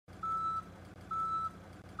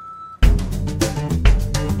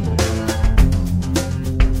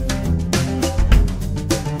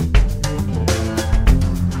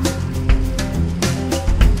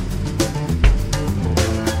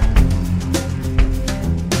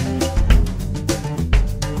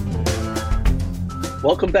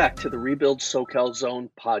Welcome back to the Rebuild SoCal Zone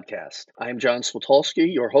podcast. I am Jon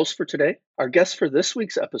Switalski, your host for today. Our guests for this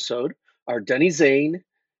week's episode are Denny Zane,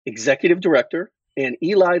 Executive Director, and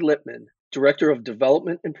Eli Lipmen, Director of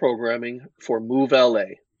Development and Programming for Move LA.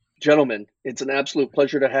 Gentlemen, it's an absolute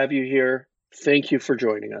pleasure to have you here. Thank you for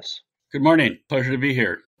joining us. Good morning. Pleasure to be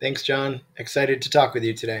here. Thanks, John. Excited to talk with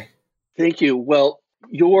you today. Thank you. Well,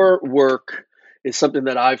 your work is something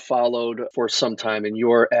that I've followed for some time, in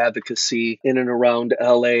your advocacy in and around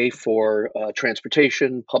LA for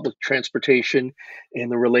transportation, public transportation,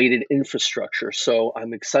 and the related infrastructure. So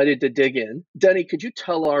I'm excited to dig in. Denny, could you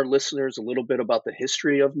tell our listeners a little bit about the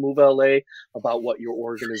history of Move LA, about what your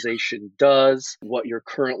organization does, what you're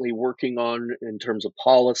currently working on in terms of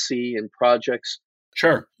policy and projects?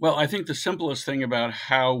 Sure. Well, I think the simplest thing about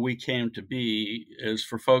how we came to be is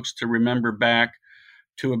for folks to remember back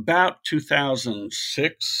to about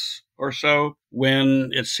 2006 or so, when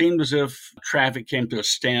it seemed as if traffic came to a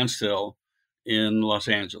standstill in Los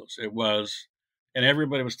Angeles. It was, and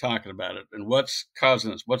everybody was talking about it. And what's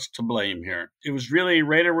causing this? What's to blame here? It was really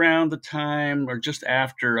right around the time or just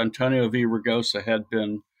after Antonio Villaraigosa had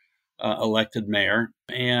been elected mayor.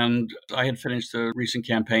 And I had finished a recent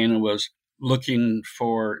campaign and was looking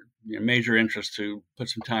for major interest to put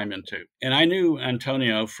some time into. And I knew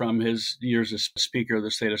Antonio from his years as Speaker of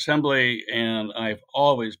the State Assembly, and I've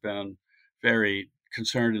always been very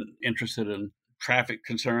concerned and interested in traffic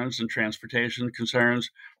concerns and transportation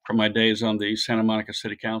concerns from my days on the Santa Monica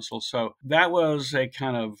City Council. So that was a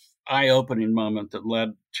kind of eye-opening moment that led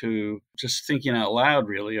to just thinking out loud,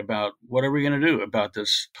 really, about what are we going to do about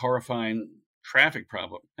this horrifying traffic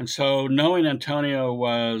problem. And so knowing Antonio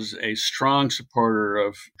was a strong supporter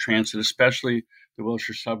of transit, especially the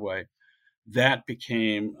Wilshire subway, that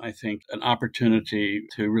became, I think, an opportunity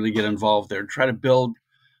to really get involved there, try to build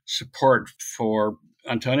support for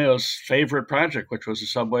Antonio's favorite project, which was the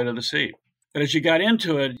subway to the sea. But as you got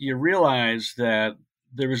into it, you realized that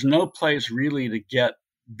there was no place really to get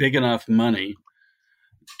big enough money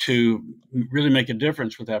to really make a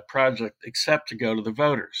difference with that project except to go to the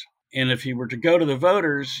voters. And if you were to go to the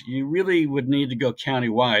voters, you really would need to go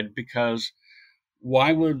countywide, because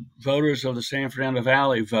why would voters of the San Fernando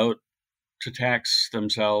Valley vote to tax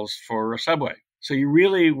themselves for a subway? So you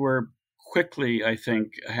really were quickly, I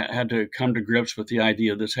think, had to come to grips with the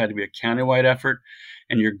idea this had to be a countywide effort,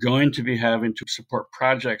 and you're going to be having to support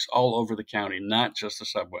projects all over the county, not just the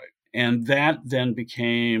subway. And that then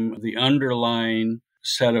became the underlying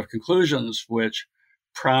set of conclusions which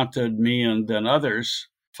prompted me and then others,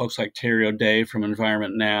 folks like Terry O'Day from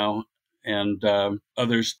Environment Now and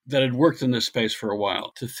others that had worked in this space for a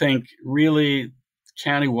while, to think really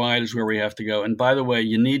countywide is where we have to go. And by the way,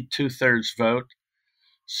 you need 2/3 vote.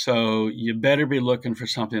 So you better be looking for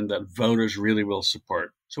something that voters really will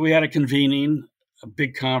support. So we had a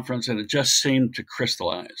big conference, and it just seemed to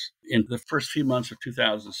crystallize in the first few months of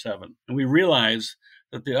 2007. And we realized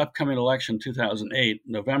that the upcoming election, 2008,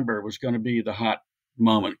 November, was going to be the hot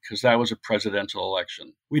moment, because that was a presidential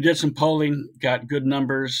election. We did some polling, got good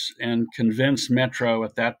numbers, and convinced Metro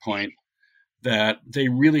at that point that they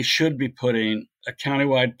really should be putting a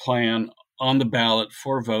countywide plan on the ballot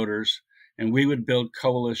for voters, and we would build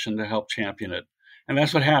coalition to help champion it. And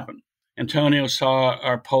that's what happened. Antonio saw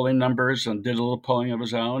our polling numbers and did a little polling of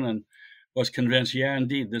his own and was convinced, yeah,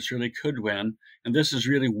 indeed, this really could win. And this is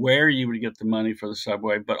really where you would get the money for the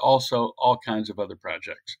subway, but also all kinds of other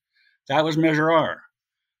projects. That was Measure R.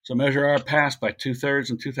 So Measure R passed by 2/3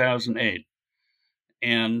 in 2008.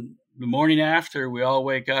 And the morning after, we all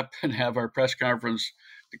wake up and have our press conference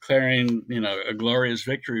declaring, a glorious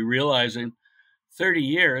victory, realizing 30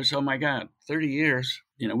 years, oh my God, 30 years,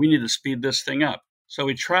 we need to speed this thing up. So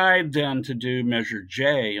we tried then to do Measure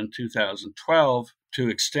J in 2012 to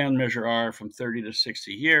extend Measure R from 30 to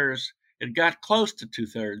 60 years. It got close to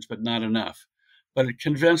 2/3, but not enough. But it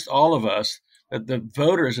convinced all of us that the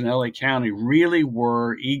voters in LA County really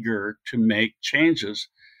were eager to make changes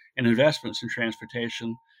and investments in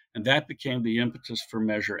transportation. And that became the impetus for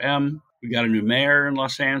Measure M. We got a new mayor in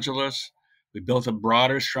Los Angeles. We built a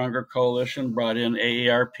broader, stronger coalition, brought in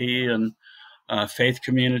AARP and faith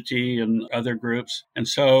community and other groups. And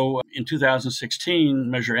so in 2016,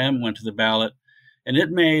 Measure M went to the ballot, and it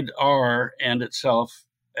made R and itself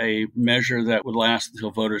a measure that would last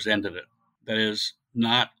until voters ended it. That is,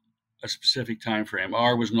 not a specific time frame.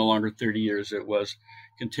 R was no longer 30 years, it was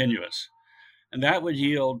continuous. And that would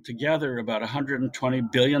yield together about $120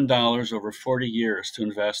 billion over 40 years to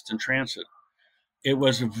invest in transit. It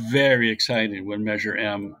was very exciting when Measure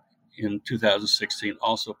M in 2016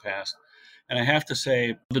 also passed. And I have to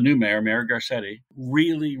say, the new mayor, Mayor Garcetti,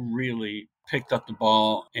 really picked up the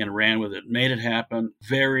ball and ran with it, made it happen.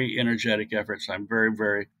 Very energetic efforts. I'm very,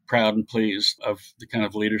 very proud and pleased of the kind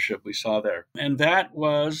of leadership we saw there. And that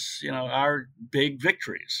was, our big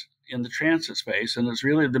victories in the transit space. And it's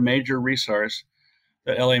really the major resource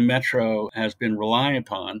that LA Metro has been relying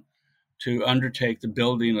upon to undertake the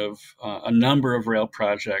building of a number of rail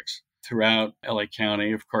projects throughout LA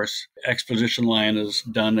County. Of course, Exposition Line is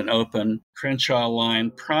done and open. Crenshaw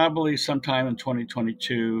Line probably sometime in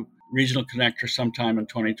 2022. Regional Connector sometime in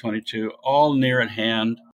 2022, all near at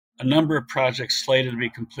hand. A number of projects slated to be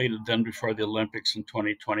completed then before the Olympics in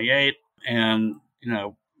 2028. And,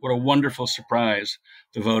 what a wonderful surprise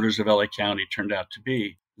the voters of LA County turned out to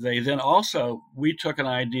be. We took an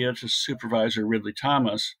idea to Supervisor Ridley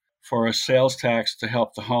Thomas for a sales tax to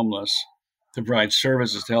help the homeless, to provide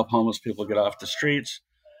services to help homeless people get off the streets.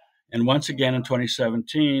 And once again in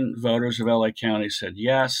 2017, voters of LA County said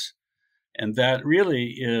yes. And that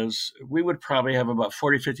really we would probably have about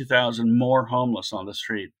 50,000 more homeless on the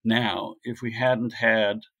street now if we hadn't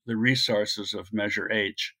had the resources of Measure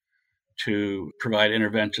H to provide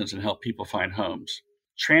interventions and help people find homes.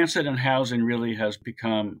 Transit and housing really has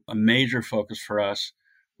become a major focus for us.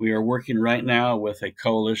 We are working right now with a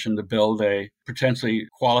coalition to potentially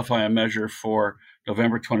qualify a measure for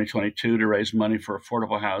November 2022 to raise money for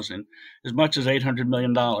affordable housing, as much as $800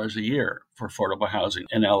 million a year for affordable housing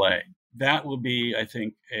in LA. That will be, I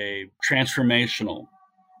think, a transformational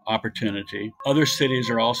opportunity. Other cities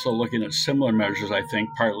are also looking at similar measures, I think,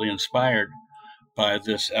 partly inspired by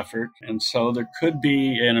this effort. And so there could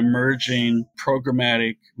be an emerging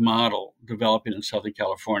programmatic model developing in Southern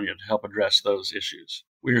California to help address those issues.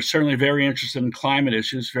 We are certainly very interested in climate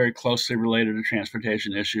issues, very closely related to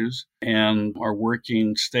transportation issues, and are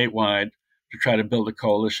working statewide to try to build a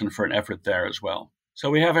coalition for an effort there as well. So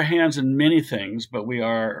we have our hands in many things, but we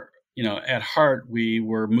are, at heart, we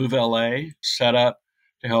were Move LA, set up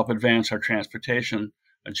to help advance our transportation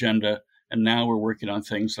agenda. And now we're working on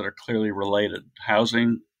things that are clearly related,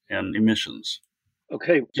 housing and emissions.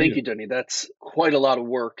 Okay, thank you, Denny. That's quite a lot of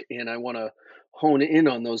work, and I want to hone in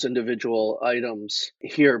on those individual items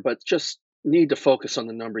here, but just need to focus on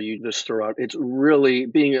the number you just threw out. It's really,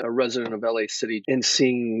 being a resident of LA City and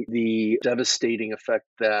seeing the devastating effect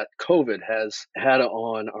that COVID has had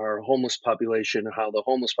on our homeless population, how the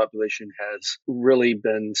homeless population has really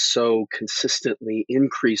been so consistently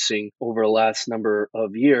increasing over the last number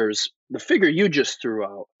of years. The figure you just threw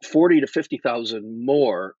out, 40 to 50,000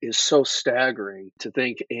 more, is so staggering to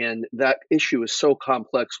think. And that issue is so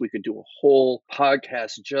complex. We could do a whole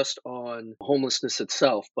podcast just on homelessness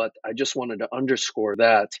itself. But I just wanted to underscore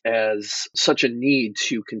that as such a need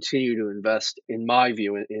to continue to invest, in my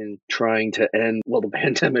view, in trying to end, the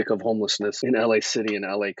pandemic of homelessness in LA City and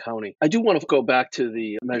LA County. I do want to go back to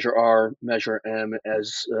the Measure R, Measure M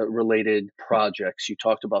as related projects. You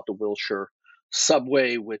talked about the Wilshire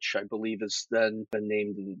Subway, which I believe has then been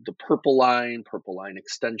named the Purple Line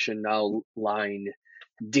Extension, now Line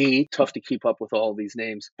D. Tough to keep up with all these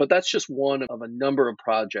names, but that's just one of a number of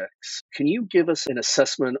projects. Can you give us an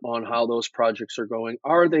assessment on how those projects are going?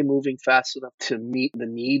 Are they moving fast enough to meet the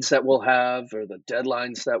needs that we'll have or the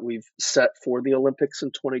deadlines that we've set for the Olympics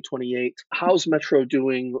in 2028? How's Metro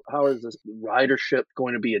doing? How is the ridership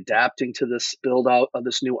going to be adapting to this build out of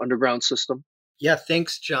this new underground system? Yeah,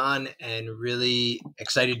 thanks, John, and really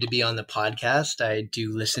excited to be on the podcast. I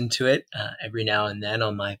do listen to it every now and then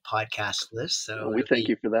on my podcast list. So we thank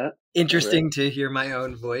you for that. Interesting to hear my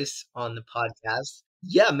own voice on the podcast.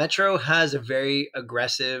 Yeah, Metro has a very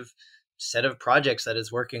aggressive set of projects that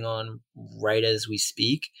it's working on right as we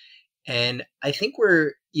speak. And I think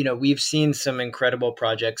we've seen some incredible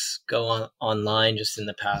projects go on online just in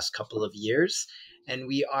the past couple of years. And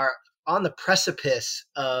we are on the precipice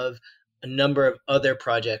of a number of other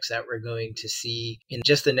projects that we're going to see in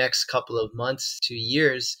just the next couple of months to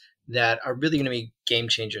years that are really going to be game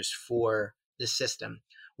changers for the system.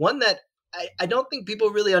 One that I don't think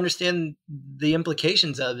people really understand the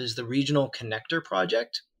implications of is the Regional Connector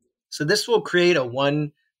project. So this will create a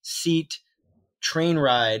one-seat train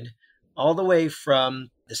ride all the way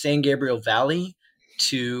from the San Gabriel Valley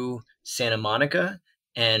to Santa Monica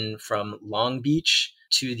and from Long Beach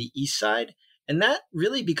to the east side. And that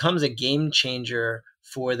really becomes a game changer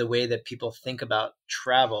for the way that people think about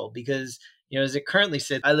travel because, as it currently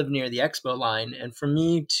sits, I live near the Expo line. And for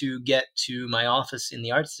me to get to my office in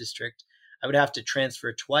the Arts District, I would have to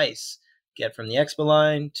transfer twice, get from the Expo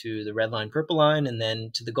line to the Red Line, Purple Line, and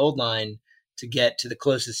then to the Gold Line to get to the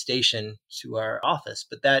closest station to our office.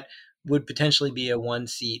 But that would potentially be a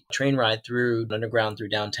one-seat train ride through underground through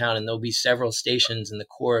downtown. And there'll be several stations in the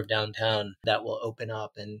core of downtown that will open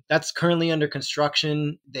up. And that's currently under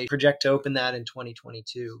construction. They project to open that in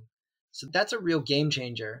 2022. So that's a real game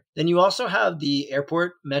changer. Then you also have the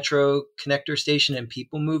airport metro connector station and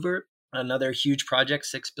people mover, another huge project,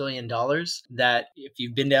 $6 billion, that if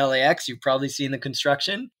you've been to LAX, you've probably seen the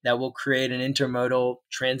construction, that will create an intermodal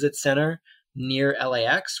transit center near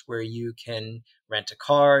LAX where you can rent a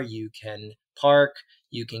car, you can park,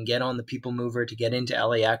 you can get on the people mover to get into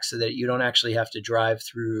LAX so that you don't actually have to drive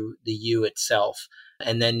through the U itself.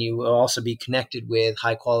 And then you will also be connected with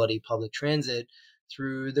high quality public transit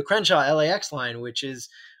through the Crenshaw LAX line, which is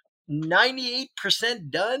 98%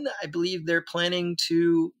 done. I believe they're planning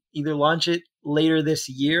to either launch it later this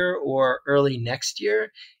year or early next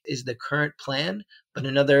year is the current plan, but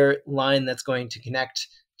another line that's going to connect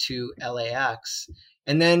to LAX.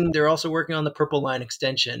 And then they're also working on the Purple Line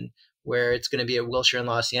extension, where it's going to be at Wilshire and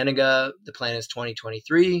La Cienega. The plan is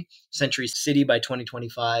 2023, Century City by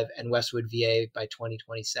 2025, and Westwood VA by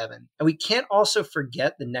 2027. And we can't also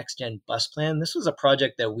forget the Next Gen Bus Plan. This was a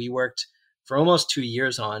project that we worked for almost 2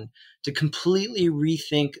 years on to completely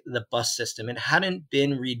rethink the bus system. It hadn't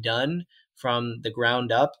been redone from the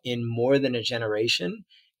ground up in more than a generation.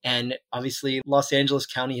 And obviously, Los Angeles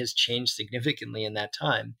County has changed significantly in that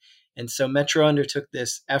time. And so Metro undertook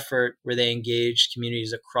this effort where they engaged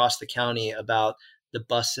communities across the county about the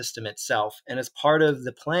bus system itself. And as part of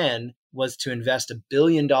the plan was to invest $1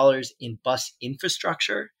 billion in bus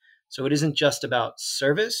infrastructure. So it isn't just about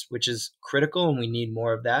service, which is critical, and we need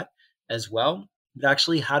more of that as well. But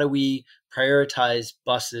actually, how do we prioritize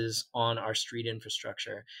buses on our street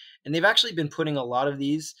infrastructure? And they've actually been putting a lot of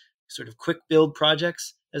these sort of quick build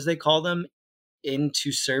projects, as they call them,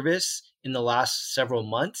 into service in the last several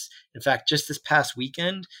months. In fact, just this past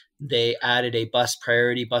weekend, they added a bus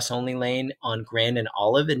priority, bus only lane on Grand and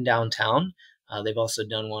Olive in downtown. They've also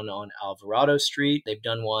done one on Alvarado Street. They've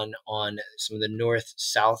done one on some of the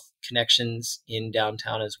north-south connections in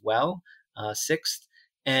downtown as well, 6th.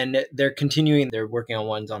 And they're continuing, they're working on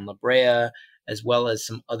ones on La Brea, as well as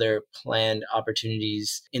some other planned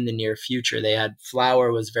opportunities in the near future. They had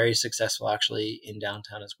Flower was very successful actually in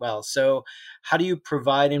downtown as well. So how do you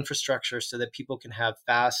provide infrastructure so that people can have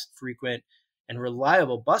fast, frequent, and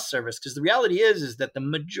reliable bus service? Because the reality is that the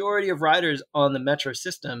majority of riders on the metro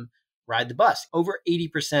system ride the bus. Over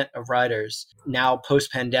 80% of riders now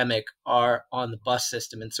post-pandemic are on the bus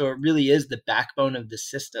system. And so it really is the backbone of the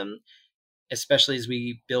system, especially as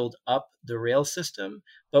we build up the rail system,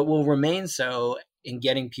 but will remain so in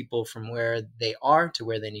getting people from where they are to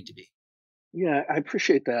where they need to be. Yeah, I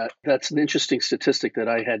appreciate that. That's an interesting statistic that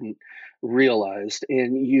I hadn't realized.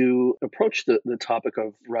 And you approached the topic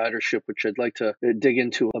of ridership, which I'd like to dig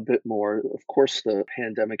into a bit more. Of course, the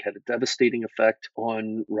pandemic had a devastating effect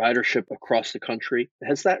on ridership across the country.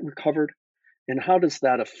 Has that recovered? And how does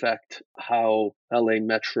that affect how LA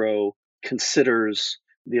Metro considers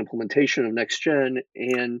the implementation of Next Gen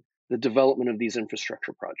and the development of these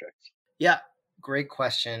infrastructure projects? Yeah, great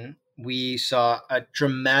question. We saw a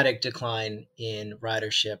dramatic decline in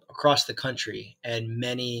ridership across the country, and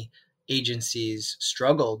many agencies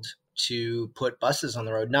struggled to put buses on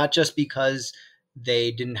the road, not just because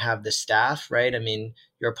they didn't have the staff, right? I mean,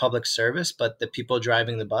 you're a public service, but the people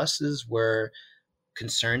driving the buses were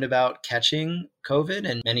concerned about catching COVID,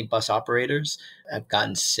 and many bus operators have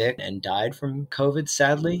gotten sick and died from COVID,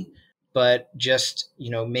 sadly. But just,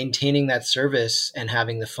 maintaining that service and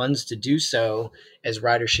having the funds to do so as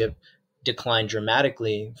ridership declined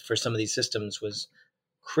dramatically for some of these systems was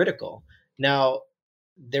critical. Now,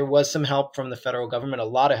 there was some help from the federal government, a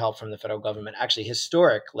lot of help from the federal government, actually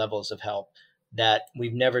historic levels of help that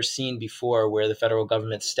we've never seen before, where the federal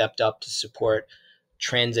government stepped up to support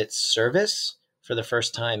transit service for the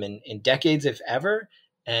first time in decades, if ever.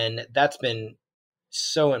 And that's been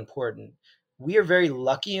so important. We are very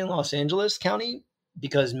lucky in Los Angeles County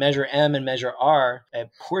because Measure M and Measure R, a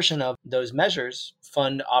portion of those measures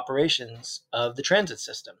fund operations of the transit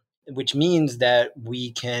system, which means that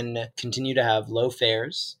we can continue to have low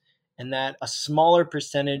fares and that a smaller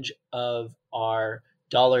percentage of our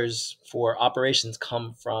dollars for operations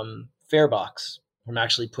come from fare box, from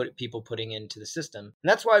actually people putting into the system. And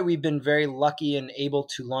that's why we've been very lucky and able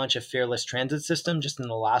to launch a fareless transit system just in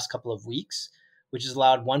the last couple of weeks, which has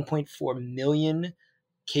allowed 1.4 million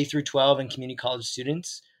K through 12 and community college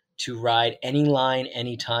students to ride any line,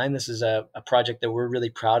 anytime. This is a project that we're really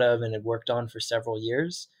proud of and have worked on for several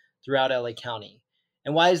years throughout LA County.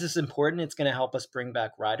 And why is this important? It's going to help us bring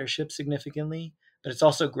back ridership significantly, but it's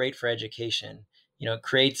also great for education. It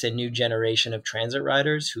creates a new generation of transit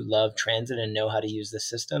riders who love transit and know how to use the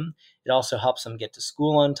system. It also helps them get to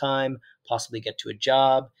school on time, possibly get to a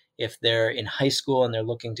job. If they're in high school and they're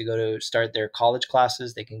looking to go to start their college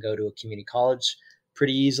classes, they can go to a community college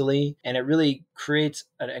pretty easily. And it really creates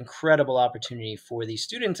an incredible opportunity for these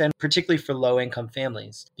students, and particularly for low income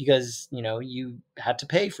families, because, you had to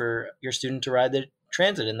pay for your student to ride the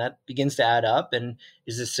transit, and that begins to add up and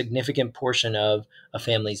is a significant portion of a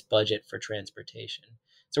family's budget for transportation.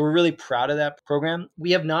 So we're really proud of that program.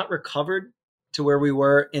 We have not recovered to where we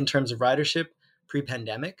were in terms of ridership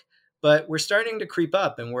pre-pandemic, but we're starting to creep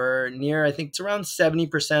up, and we're near, I think it's around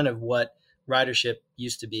 70% of what ridership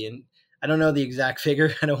used to be. And I don't know the exact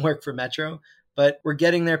figure. I don't work for Metro, but we're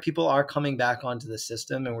getting there. People are coming back onto the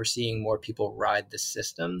system, and we're seeing more people ride the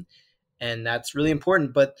system. And that's really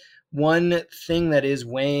important. But one thing that is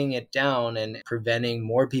weighing it down and preventing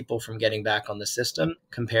more people from getting back on the system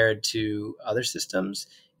compared to other systems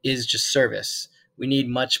is just service. We need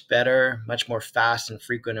much better, much more fast and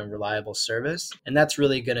frequent and reliable service. And that's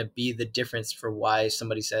really going to be the difference for why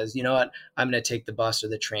somebody says, you know what, I'm going to take the bus or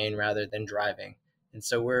the train rather than driving. And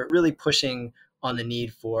so we're really pushing on the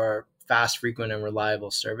need for fast, frequent, and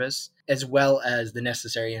reliable service, as well as the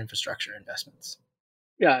necessary infrastructure investments.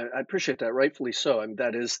 Yeah, I appreciate that. Rightfully so. I mean,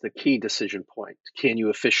 that is the key decision point. Can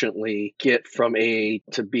you efficiently get from A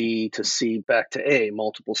to B to C back to A,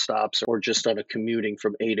 multiple stops, or just on a commuting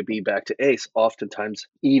from A to B back to A? Oftentimes,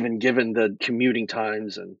 even given the commuting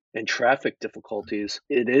times and traffic difficulties,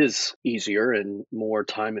 it is easier and more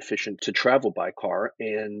time efficient to travel by car.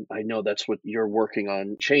 And I know that's what you're working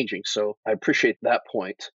on changing. So I appreciate that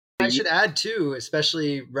point. I should add too,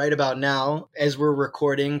 especially right about now, as we're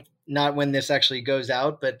recording, not when this actually goes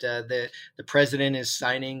out, but the president is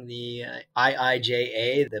signing the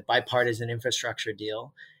IIJA, the bipartisan infrastructure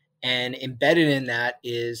deal. And embedded in that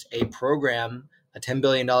is a program, a $10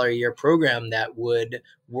 billion a year program that would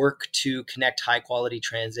work to connect high quality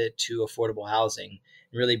transit to affordable housing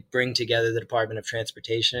and really bring together the Department of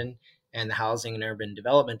Transportation and the Housing and Urban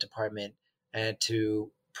Development Department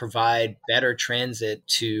to provide better transit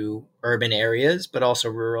to urban areas, but also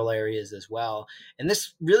rural areas as well. And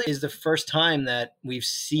this really is the first time that we've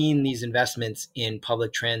seen these investments in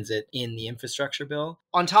public transit in the infrastructure bill.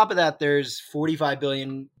 On top of that, there's $45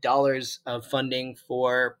 billion of funding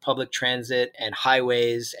for public transit and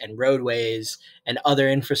highways and roadways and other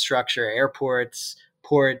infrastructure, airports,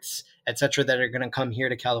 ports, etc., that are going to come here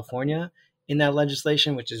to California in that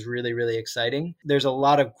legislation, which is really, really exciting. There's a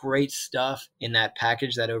lot of great stuff in that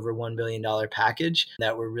package, that over $1 billion package,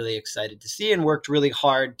 that we're really excited to see, and worked really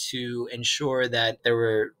hard to ensure that there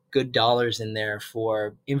were good dollars in there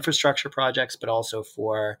for infrastructure projects, but also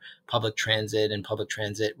for public transit and public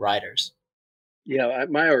transit riders. Yeah,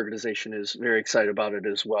 my organization is very excited about it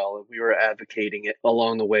as well. We were advocating it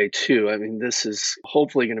along the way too. I mean, this is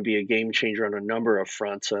hopefully going to be a game changer on a number of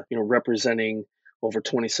fronts. Representing over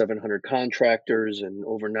 2,700 contractors and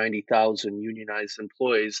over 90,000 unionized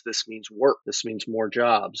employees. This means work. This means more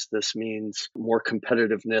jobs. This means more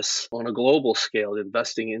competitiveness on a global scale.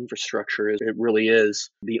 Investing in infrastructure, it really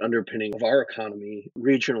is the underpinning of our economy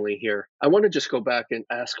regionally here. I want to just go back and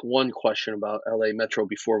ask one question about LA Metro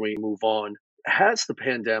before we move on. Has the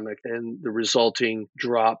pandemic and the resulting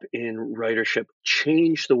drop in ridership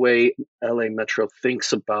changed the way LA Metro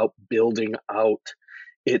thinks about building out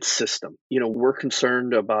its system? We're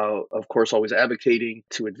concerned about, of course, always advocating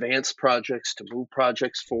to advance projects, to move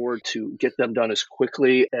projects forward, to get them done as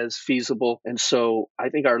quickly as feasible. And so I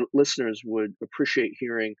think our listeners would appreciate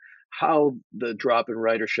hearing how the drop in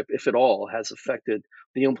ridership, if at all, has affected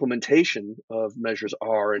the implementation of measures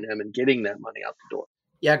R and M and getting that money out the door.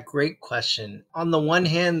 Yeah, great question. On the one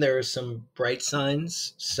hand, there are some bright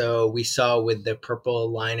signs. So we saw with the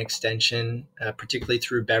Purple Line extension, particularly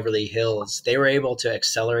through Beverly Hills, they were able to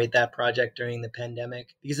accelerate that project during the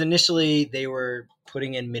pandemic because initially they were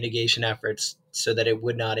putting in mitigation efforts so that it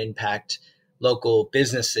would not impact local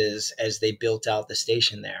businesses as they built out the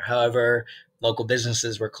station there. However, local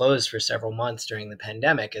businesses were closed for several months during the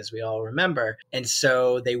pandemic, as we all remember. And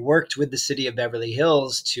so they worked with the city of Beverly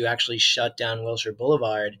Hills to actually shut down Wilshire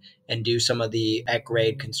Boulevard and do some of the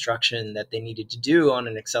at-grade construction that they needed to do on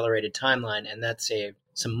an accelerated timeline. And that saved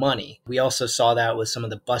some money. We also saw that with some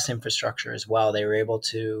of the bus infrastructure as well. They were able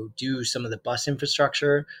to do some of the bus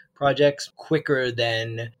infrastructure projects quicker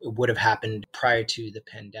than would have happened prior to the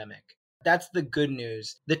pandemic. That's the good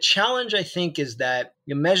news. The challenge, I think, is that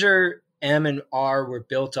you measure M and R were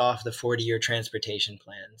built off the 40-year transportation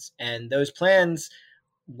plans. And those plans,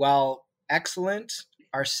 while excellent,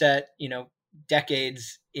 are set,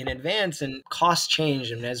 decades in advance, and costs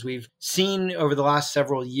change. And as we've seen over the last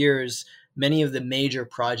several years, many of the major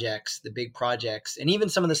projects, the big projects, and even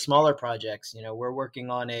some of the smaller projects. We're working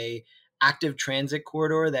on a active transit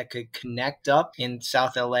corridor that could connect up in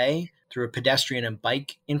South LA through a pedestrian and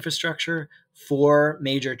bike infrastructure for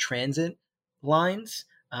major transit lines.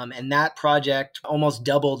 And that project almost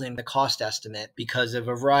doubled in the cost estimate because of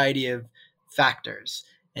a variety of factors.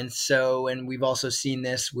 And we've also seen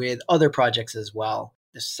this with other projects as well.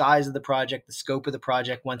 The size of the project, the scope of the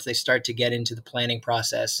project, once they start to get into the planning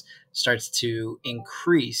process, starts to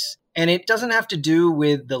increase. And it doesn't have to do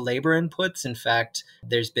with the labor inputs. In fact,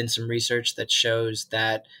 there's been some research that shows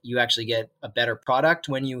that you actually get a better product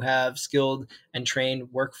when you have skilled and trained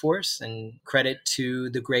workforce, and credit to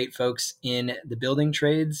the great folks in the building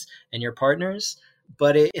trades and your partners.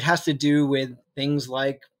 But it has to do with things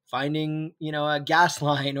like finding, a gas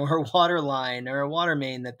line or a water line or a water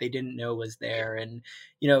main that they didn't know was there, and,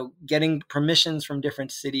 getting permissions from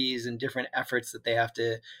different cities and different efforts that they have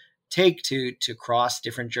to take to cross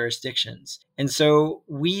different jurisdictions. And so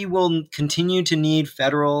we will continue to need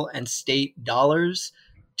federal and state dollars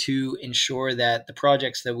to ensure that the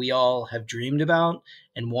projects that we all have dreamed about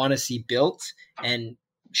and want to see built and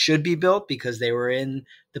should be built because they were in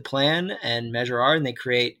the plan and Measure R, and they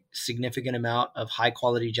create significant amount of high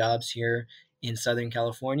quality jobs here in Southern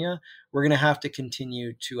California. We're going to have to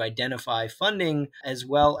continue to identify funding as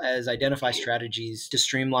well as identify strategies to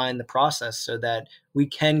streamline the process so that we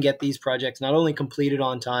can get these projects not only completed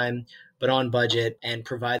on time, but on budget, and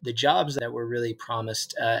provide the jobs that were really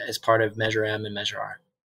promised as part of Measure M and Measure R.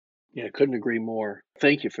 Yeah, couldn't agree more.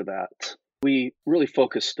 Thank you for that. We really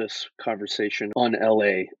focused this conversation on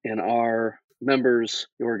LA, and our members,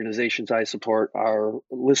 the organizations I support, our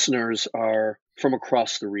listeners are from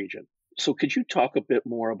across the region. So could you talk a bit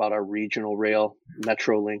more about our regional rail,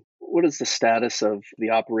 MetroLink? What is the status of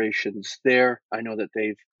the operations there? I know that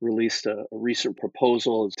they've released a recent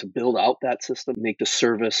proposal to build out that system, make the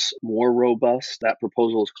service more robust. That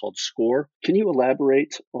proposal is called SCORE. Can you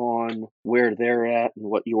elaborate on where they're at and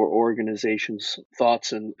what your organization's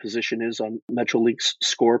thoughts and position is on MetroLink's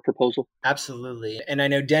SCORE proposal? Absolutely. And I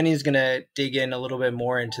know Denny's going to dig in a little bit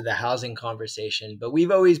more into the housing conversation, but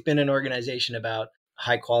we've always been an organization about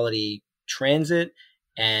high quality transit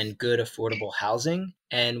and good affordable housing.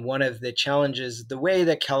 And one of the challenges, the way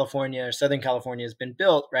that Southern California has been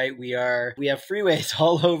built, right? We have freeways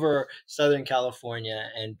all over Southern California,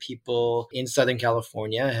 and people in Southern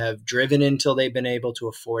California have driven until they've been able to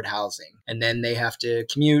afford housing. And then they have to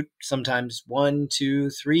commute sometimes 1, 2,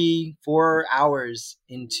 3, 4 hours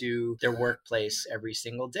into their workplace every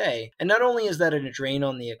single day. And not only is that a drain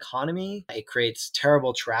on the economy, it creates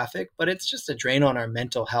terrible traffic, but it's just a drain on our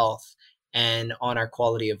mental health and on our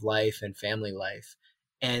quality of life and family life.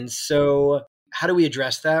 And so how do we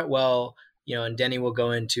address that? Well, and Denny will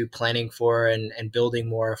go into planning for and building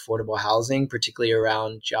more affordable housing, particularly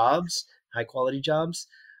around jobs, high quality jobs.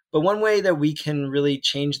 But one way that we can really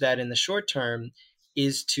change that in the short term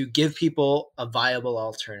is to give people a viable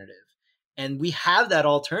alternative. And we have that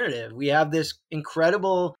alternative. We have this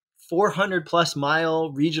incredible 400 plus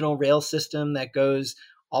mile regional rail system that goes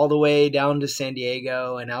all the way down to San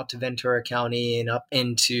Diego and out to Ventura County and up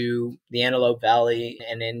into the Antelope Valley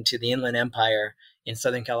and into the Inland Empire in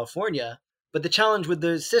Southern California. But the challenge with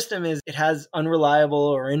the system is it has unreliable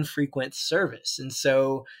or infrequent service. And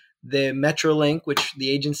so the MetroLink, which the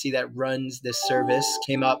agency that runs this service,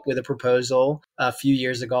 came up with a proposal a few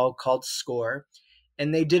years ago called SCORE.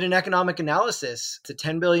 And they did an economic analysis. It's a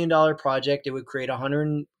 $10 billion project. It would create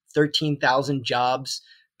 113,000 jobs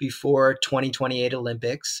before 2028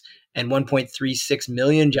 Olympics and 1.36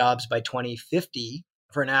 million jobs by 2050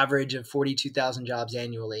 for an average of 42,000 jobs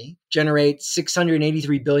annually, generate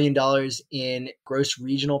 $683 billion in gross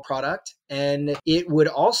regional product. And it would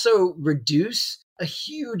also reduce a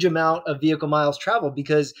huge amount of vehicle miles traveled,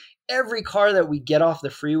 because every car that we get off the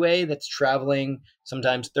freeway that's traveling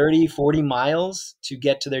sometimes 30, 40 miles to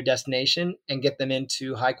get to their destination and get them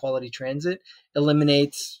into high quality transit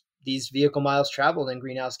eliminates these vehicle miles traveled and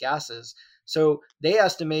greenhouse gases. So they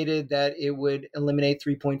estimated that it would eliminate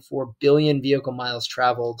 3.4 billion vehicle miles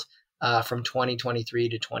traveled from 2023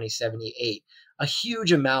 to 2078. A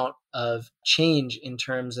huge amount of change in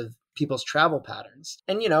terms of people's travel patterns.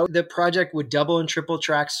 And, the project would double and triple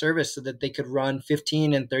track service so that they could run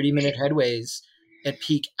 15 and 30-minute headways at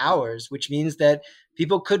peak hours, which means that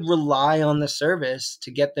people could rely on the service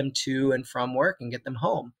to get them to and from work and get them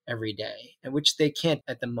home every day, and which they can't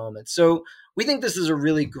at the moment. So we think this is a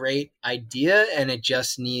really great idea, and it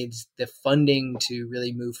just needs the funding to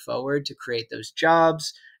really move forward to create those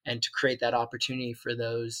jobs and to create that opportunity for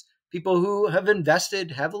those people who have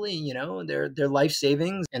invested heavily, their life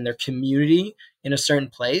savings and their community in a certain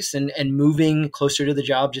place, and moving closer to the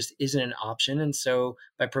job just isn't an option. And so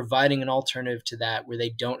by providing an alternative to that where they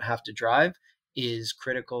don't have to drive is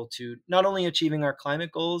critical to not only achieving our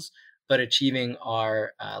climate goals, but achieving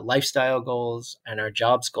our lifestyle goals and our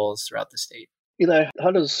jobs goals throughout the state. Eli, how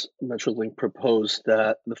does Metrolink propose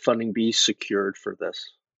that the funding be secured for this?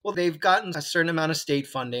 Well, they've gotten a certain amount of state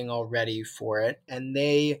funding already for it, and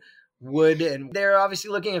and they're obviously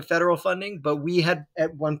looking at federal funding, but we had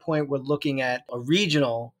at one point were looking at a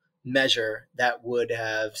regional measure that would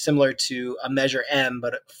have similar to a Measure M,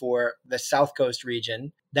 but for the South Coast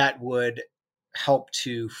region that would help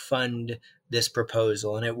to fund this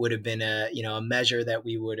proposal. And it would have been a measure that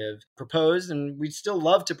we would have proposed, and we'd still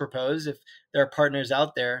love to propose if there are partners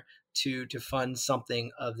out there to fund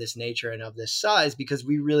something of this nature and of this size, because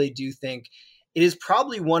we really do think it is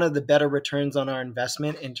probably one of the better returns on our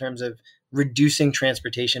investment in terms of reducing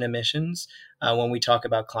transportation emissions when we talk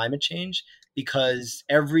about climate change, because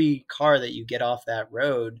every car that you get off that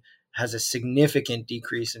road has a significant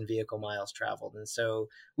decrease in vehicle miles traveled. And so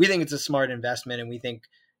we think it's a smart investment, and we think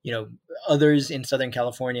others in Southern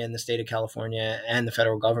California and the state of California and the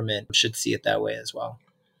federal government should see it that way as well.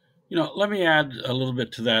 Let me add a little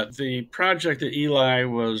bit to that. The project that Eli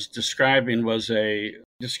was describing was a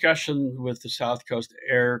discussion with the South Coast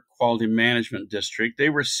Air Quality Management District. They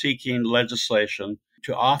were seeking legislation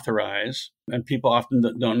to authorize, and people often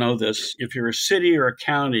don't know this, if you're a city or a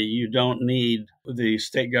county, you don't need the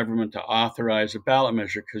state government to authorize a ballot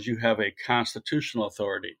measure because you have a constitutional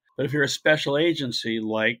authority. But if you're a special agency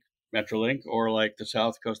like Metrolink or like the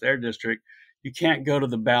South Coast Air District, you can't go to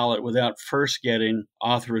the ballot without first getting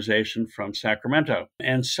authorization from Sacramento.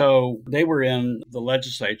 And so they were in the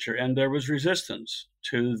legislature, and there was resistance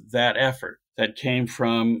to that effort that came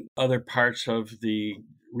from other parts of the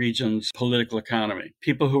region's political economy.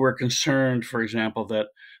 People who were concerned, for example, that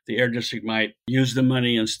the Air District might use the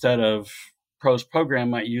money instead of PRO's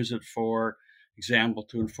program, might use it, for example,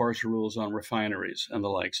 to enforce rules on refineries and the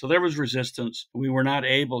like. So there was resistance. We were not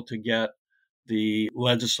able to get the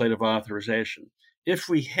legislative authorization. If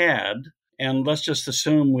we had, and let's just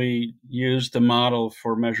assume we used the model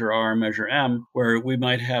for Measure R and Measure M, where we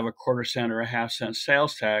might have a quarter-cent or a half-cent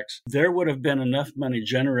sales tax, there would have been enough money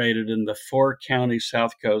generated in the 4-county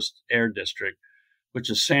South Coast Air District, which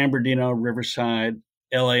is San Bernardino, Riverside,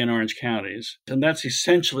 LA, and Orange counties. And that's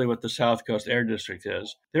essentially what the South Coast Air District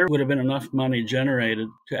is. There would have been enough money generated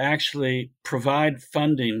to actually provide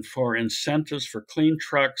funding for incentives for clean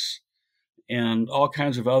trucks and all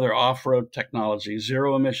kinds of other off-road technologies,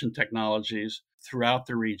 zero-emission technologies throughout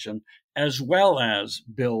the region, as well as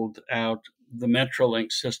build out the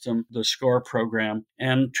Metrolink system, the SCORE program,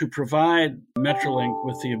 and to provide Metrolink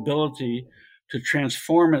with the ability to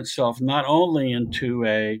transform itself not only into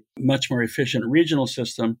a much more efficient regional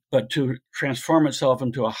system, but to transform itself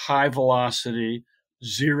into a high-velocity,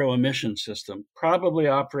 zero-emission system, probably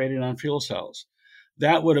operating on fuel cells.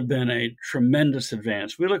 That would have been a tremendous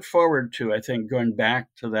advance. We look forward to, I think, going back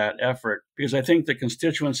to that effort, because I think the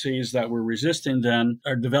constituencies that were resisting then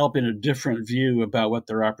are developing a different view about what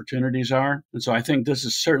their opportunities are. And so I think this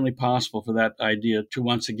is certainly possible for that idea to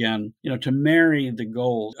once again, to marry the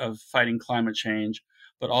goals of fighting climate change,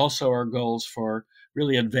 but also our goals for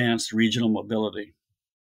really advanced regional mobility.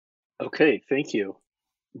 Okay, thank you.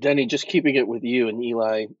 Denny, just keeping it with you, and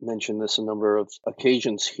Eli mentioned this a number of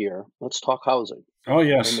occasions here. Let's talk housing. Oh,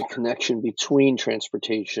 yes. And the connection between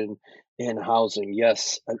transportation and housing.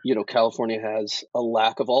 Yes, California has a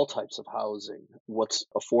lack of all types of housing. What's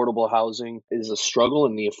affordable housing is a struggle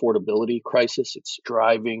in the affordability crisis. It's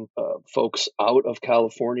driving folks out of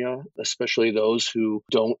California, especially those who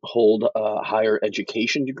don't hold higher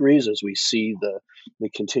education degrees, as we see the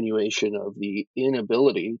continuation of the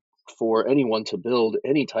inability for anyone to build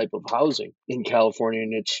any type of housing in California.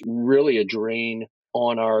 And it's really a drain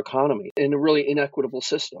on our economy in a really inequitable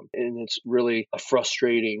system. And it's really a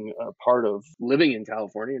frustrating part of living in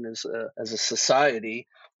California and as a society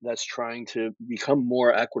that's trying to become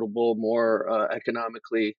more equitable, more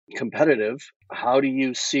economically competitive. How do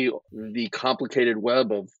you see the complicated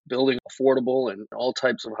web of building affordable and all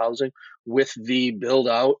types of housing with the build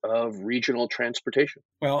out of regional transportation?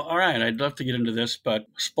 Well, all right, I'd love to get into this, but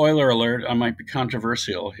spoiler alert, I might be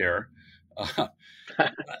controversial here.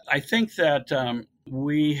 I think that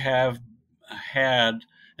we have had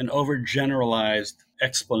an overgeneralized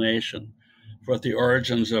explanation for what the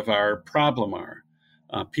origins of our problem are.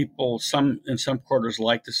 People, in some quarters,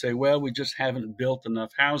 like to say, well, we just haven't built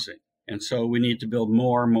enough housing. And so we need to build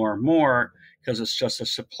more, because it's just a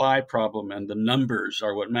supply problem and the numbers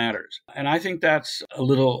are what matters. And I think that's a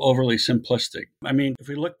little overly simplistic. I mean, if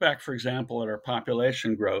we look back, for example, at our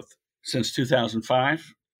population growth since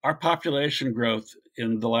 2005, our population growth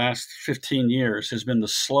in the last 15 years has been the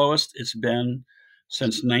slowest it's been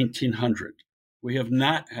since 1900. We have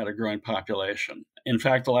not had a growing population. In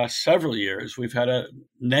fact, the last several years, we've had a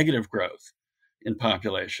negative growth in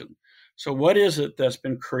population. So what is it that's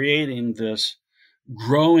been creating this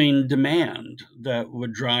growing demand that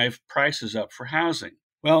would drive prices up for housing?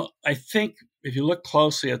 Well, I think if you look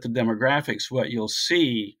closely at the demographics, what you'll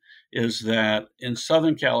see is that in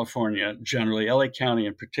Southern California, generally, LA County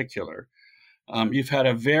in particular, you've had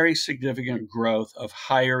a very significant growth of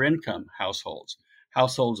higher income households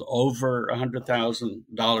over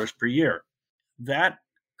 $100,000 per year. That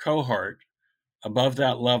cohort above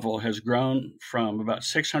that level has grown from about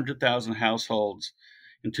 600,000 households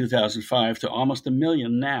in 2005 to almost 1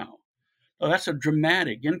 million now. Well, that's a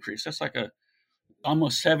dramatic increase. That's like a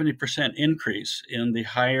almost 70% increase in the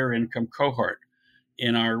higher income cohort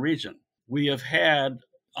in our region. We have had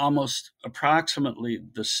almost approximately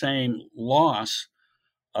the same loss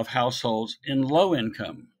of households in low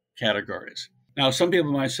income categories. Now, some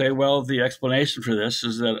people might say, well, the explanation for this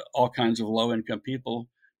is that all kinds of low income people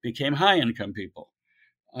became high income people.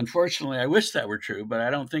 Unfortunately, I wish that were true, but I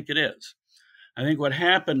don't think it is. I think what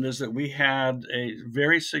happened is that we had a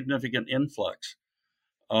very significant influx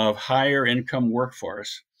of higher income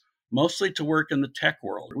workforce, mostly to work in the tech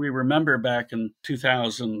world. We remember back in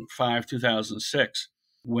 2005, 2006,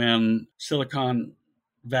 when Silicon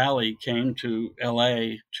Valley came to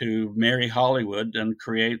LA to marry Hollywood and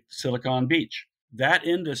create Silicon Beach. That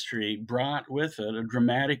industry brought with it a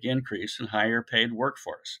dramatic increase in higher paid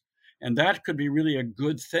workforce. And that could be really a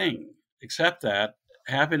good thing, except that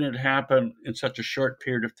having it happen in such a short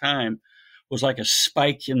period of time was like a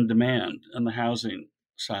spike in demand on the housing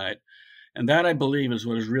side. And that, I believe, is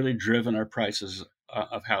what has really driven our prices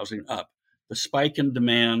of housing up. The spike in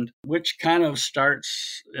demand, which kind of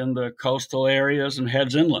starts in the coastal areas and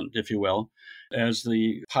heads inland, if you will, as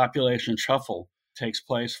the population shuffle takes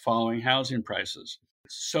place following housing prices.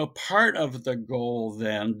 So part of the goal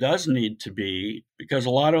then does need to be, because a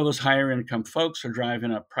lot of those higher income folks are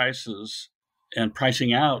driving up prices and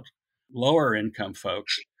pricing out lower income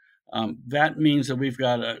folks, that means that we've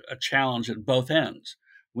got a challenge at both ends.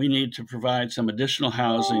 We need to provide some additional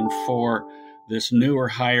housing for this newer,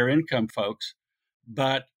 higher income folks,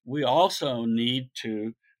 but we also need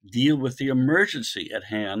to deal with the emergency at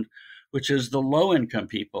hand, which is the low income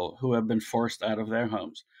people who have been forced out of their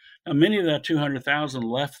homes. Now, many of that 200,000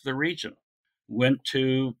 left the region, went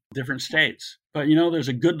to different states. But, there's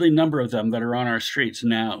a goodly number of them that are on our streets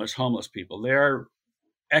now as homeless people. They are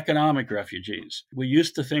economic refugees. We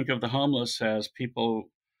used to think of the homeless as people,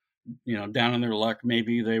 down on their luck.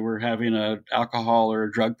 Maybe they were having an alcohol or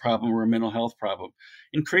a drug problem or a mental health problem.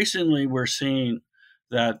 Increasingly, we're seeing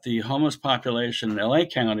that the homeless population in LA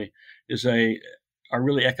County are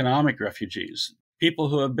really economic refugees, people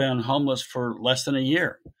who have been homeless for less than a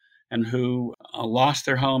year and who lost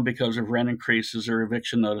their home because of rent increases or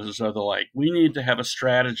eviction notices or the like. We need to have a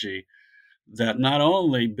strategy that not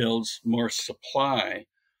only builds more supply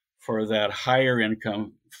for that higher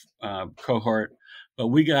income cohort, but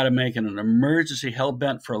we got to make it an emergency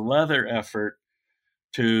hell-bent for leather effort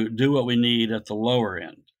to do what we need at the lower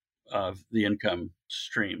end of the income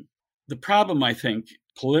stream. The problem, I think,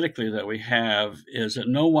 politically that we have is that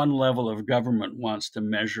no one level of government wants to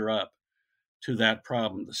measure up to that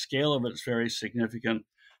problem. The scale of it is very significant.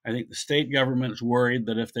 I think the state government is worried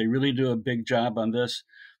that if they really do a big job on this,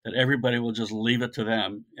 that everybody will just leave it to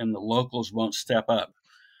them and the locals won't step up.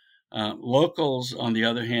 Locals, on the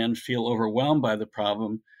other hand, feel overwhelmed by the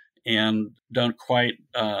problem and don't quite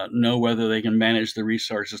know whether they can manage the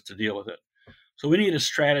resources to deal with it. So we need a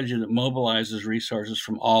strategy that mobilizes resources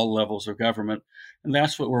from all levels of government, and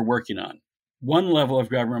that's what we're working on. One level of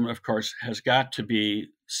government, of course, has got to be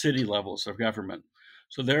city levels of government.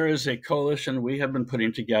 So there is a coalition we have been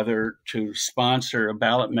putting together to sponsor a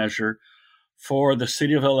ballot measure for the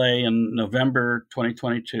city of LA in November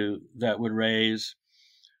 2022 that would raise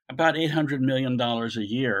about $800 million a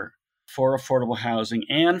year for affordable housing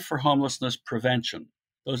and for homelessness prevention.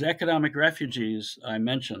 Those economic refugees I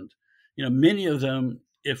mentioned, many of them,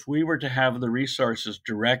 if we were to have the resources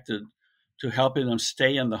directed to helping them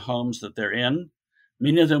stay in the homes that they're in,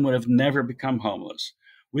 many of them would have never become homeless.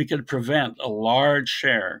 We could prevent a large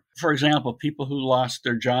share. For example, people who lost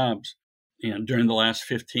their jobs during the last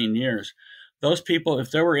 15 years. Those people,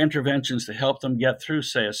 if there were interventions to help them get through,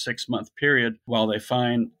 say, a 6-month period while they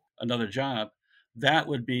find another job, that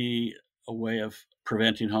would be a way of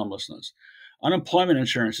preventing homelessness. Unemployment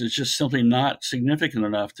insurance is just simply not significant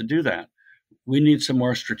enough to do that. We need some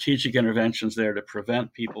more strategic interventions there to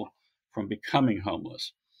prevent people from becoming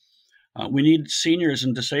homeless. We need seniors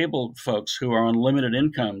and disabled folks who are on limited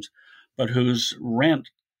incomes, but whose rent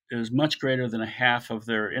is much greater than a half of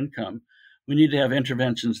their income. We need to have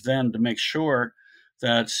interventions then to make sure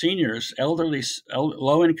that seniors, elderly,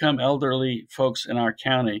 low-income elderly folks in our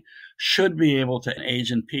county should be able to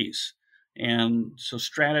age in peace. And so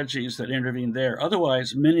strategies that intervene there.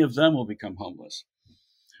 Otherwise, many of them will become homeless.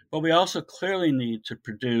 But we also clearly need to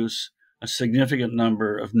produce a significant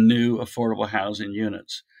number of new affordable housing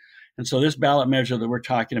units. And so this ballot measure that we're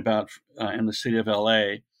talking about in the city of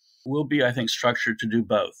LA will be, I think, structured to do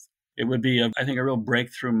both. It would be, I think, a real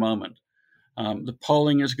breakthrough moment. The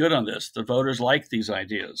polling is good on this. The voters like these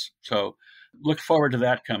ideas. So look forward to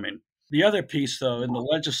that coming. The other piece, though, in the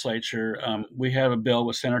legislature, we have a bill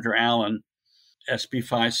with Senator Allen, SB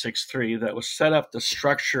 563, that was set up to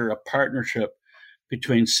structure a partnership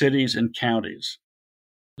between cities and counties.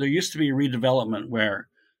 There used to be redevelopment where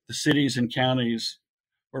the cities and counties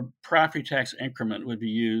where property tax increment would be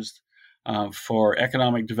used for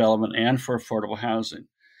economic development and for affordable housing.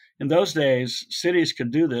 In those days, cities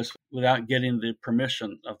could do this without getting the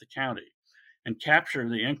permission of the county and capture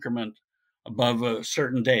the increment above a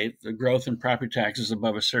certain date, the growth in property taxes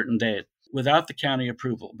above a certain date, without the county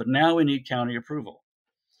approval. But now we need county approval.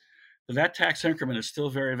 But that tax increment is still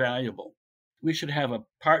very valuable. We should have a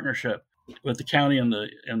partnership with the county and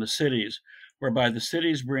the cities, whereby the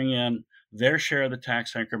cities bring in their share of the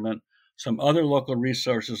tax increment, some other local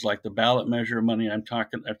resources like the ballot measure money I've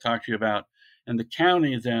talked to you about, and the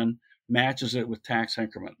county then matches it with tax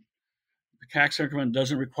increment. The tax increment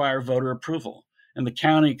doesn't require voter approval, and the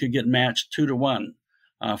county could get matched 2-to-1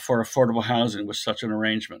 for affordable housing with such an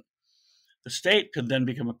arrangement. The state could then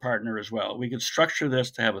become a partner as well. We could structure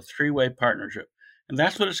this to have a three-way partnership, and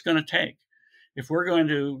that's what it's going to take. If we're going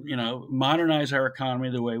to, modernize our economy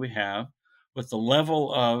the way we have, with the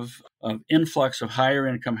level of influx of higher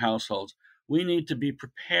income households, we need to be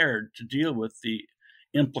prepared to deal with the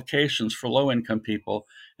implications for low income people.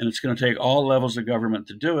 And it's going to take all levels of government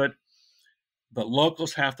to do it. But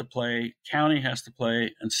locals have to play, county has to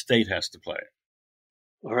play, and state has to play.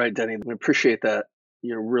 All right, Denny, we appreciate that.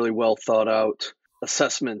 Really well thought out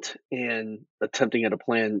assessment and attempting at a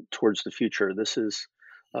plan towards the future. This is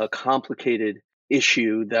a complicated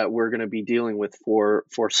issue that we're going to be dealing with for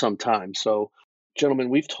some time. So, gentlemen,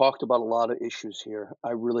 we've talked about a lot of issues here.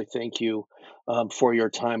 I really thank you for your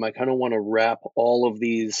time. I kind of want to wrap all of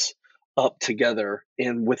these up together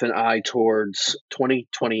and with an eye towards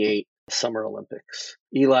 2028 Summer Olympics.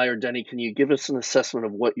 Eli or Denny, can you give us an assessment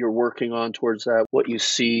of what you're working on towards that, what you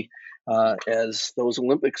see as those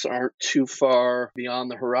Olympics aren't too far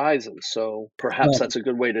beyond the horizon? So perhaps that's a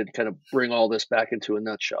good way to kind of bring all this back into a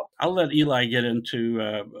nutshell. I'll let Eli get into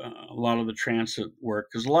a lot of the transit work,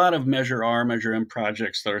 because a lot of Measure R, Measure M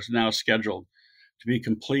projects that are now scheduled to be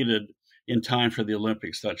completed in time for the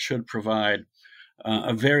Olympics that should provide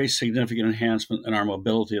a very significant enhancement in our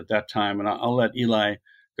mobility at that time. And I'll let Eli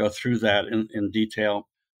go through that in detail.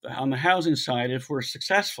 On the housing side, if we're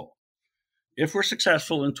successful in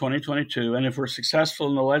 2022, and if we're successful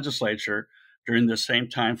in the legislature during the same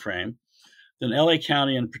time frame, then LA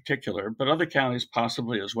County in particular, but other counties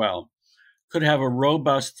possibly as well, could have a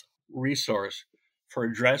robust resource for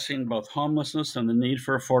addressing both homelessness and the need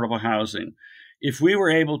for affordable housing. If we were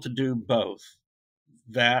able to do both,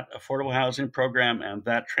 that affordable housing program and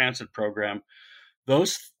that transit program,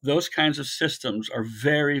 those kinds of systems are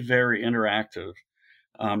very, very interactive.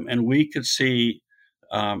 And we could see,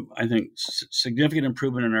 I think, significant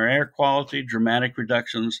improvement in our air quality, dramatic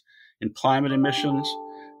reductions in climate emissions,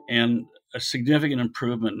 and a significant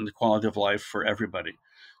improvement in the quality of life for everybody.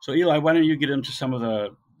 So, Eli, why don't you get into some of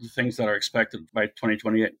the things that are expected by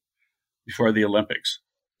 2028 before the Olympics?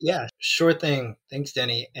 Yeah, sure thing. Thanks,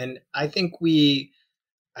 Denny. And I think we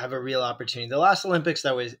have a real opportunity. The last Olympics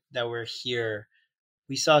that were here,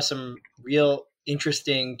 we saw some real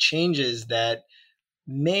interesting changes that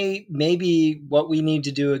may be what we need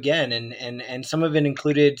to do again. And some of it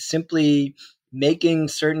included simply making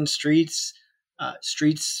certain streets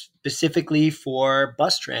specifically for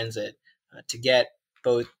bus transit to get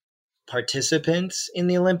both participants in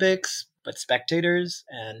the Olympics, but spectators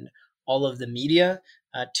and all of the media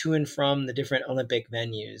to and from the different Olympic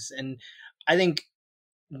venues. And I think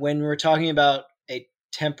when we're talking about a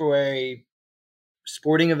temporary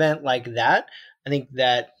sporting event like that, I think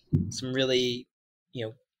that some really,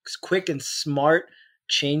 quick and smart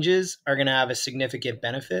changes are going to have a significant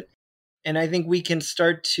benefit. And I think we can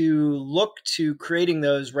start to look to creating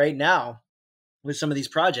those right now with some of these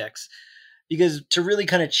projects. because to really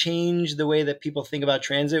kind of change the way that people think about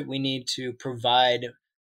transit, we need to provide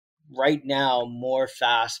right now more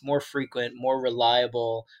fast, more frequent, more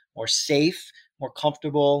reliable, more safe, more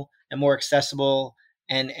comfortable, and more accessible,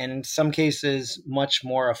 and in some cases, much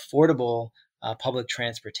more affordable public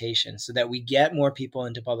transportation, so that we get more people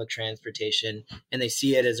into public transportation and they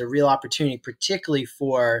see it as a real opportunity, particularly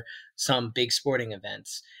for some big sporting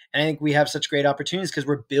events. And I think we have such great opportunities because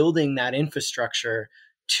we're building that infrastructure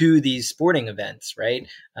to these sporting events, right?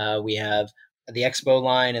 We have the Expo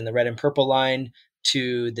line and the red and purple line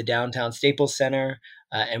to the downtown Staples Center.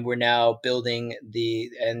 And we're now building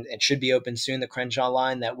and it should be open soon, the Crenshaw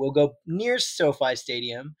line that will go near SoFi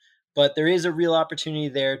Stadium. But there is a real opportunity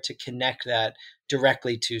there to connect that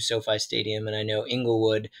directly to SoFi Stadium. And I know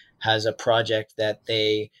Inglewood has a project that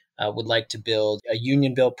they would like to build, a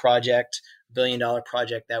union built project, $1 billion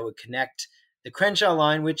project that would connect the Crenshaw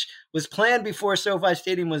line, which was planned before SoFi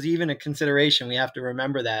Stadium was even a consideration. We have to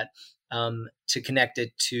remember that, to connect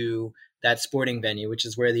it to that sporting venue, which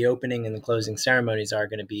is where the opening and the closing ceremonies are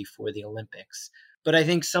going to be for the Olympics. But I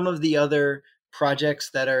think some of the other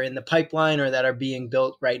projects that are in the pipeline or that are being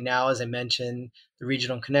built right now, as I mentioned, the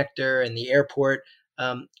regional connector and the airport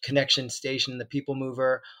connection station, the people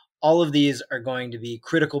mover, all of these are going to be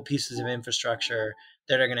critical pieces of infrastructure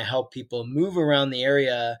that are going to help people move around the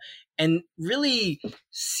area and really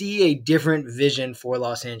see a different vision for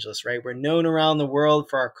Los Angeles, right? We're known around the world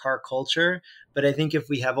for our car culture, but I think if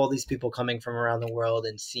we have all these people coming from around the world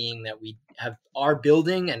and seeing that we are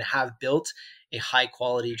building and have built a high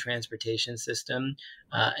quality transportation system,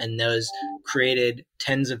 and those created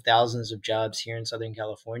tens of thousands of jobs here in Southern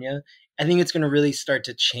California, I think it's going to really start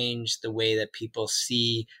to change the way that people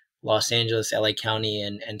see Los Angeles, LA County,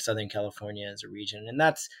 and Southern California as a region. And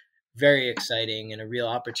that's very exciting and a real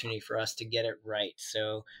opportunity for us to get it right.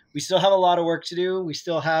 So we still have a lot of work to do. We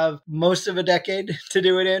still have most of a decade to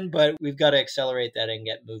do it in, but we've got to accelerate that and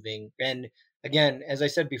get moving. And again, as I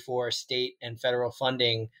said before, state and federal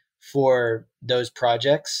funding for those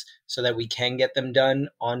projects so that we can get them done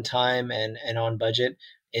on time and on budget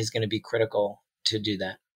is going to be critical to do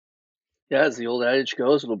that. Yeah, as the old adage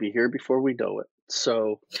goes, it'll be here before we know it.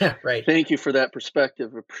 So Right. thank you for that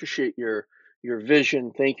perspective. Appreciate your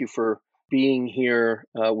vision. Thank you for being here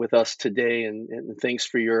with us today, and thanks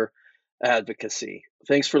for your advocacy.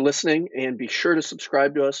 Thanks for listening, and be sure to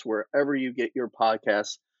subscribe to us wherever you get your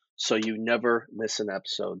podcasts so you never miss an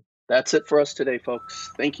episode. That's it for us today,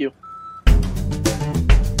 folks. Thank you.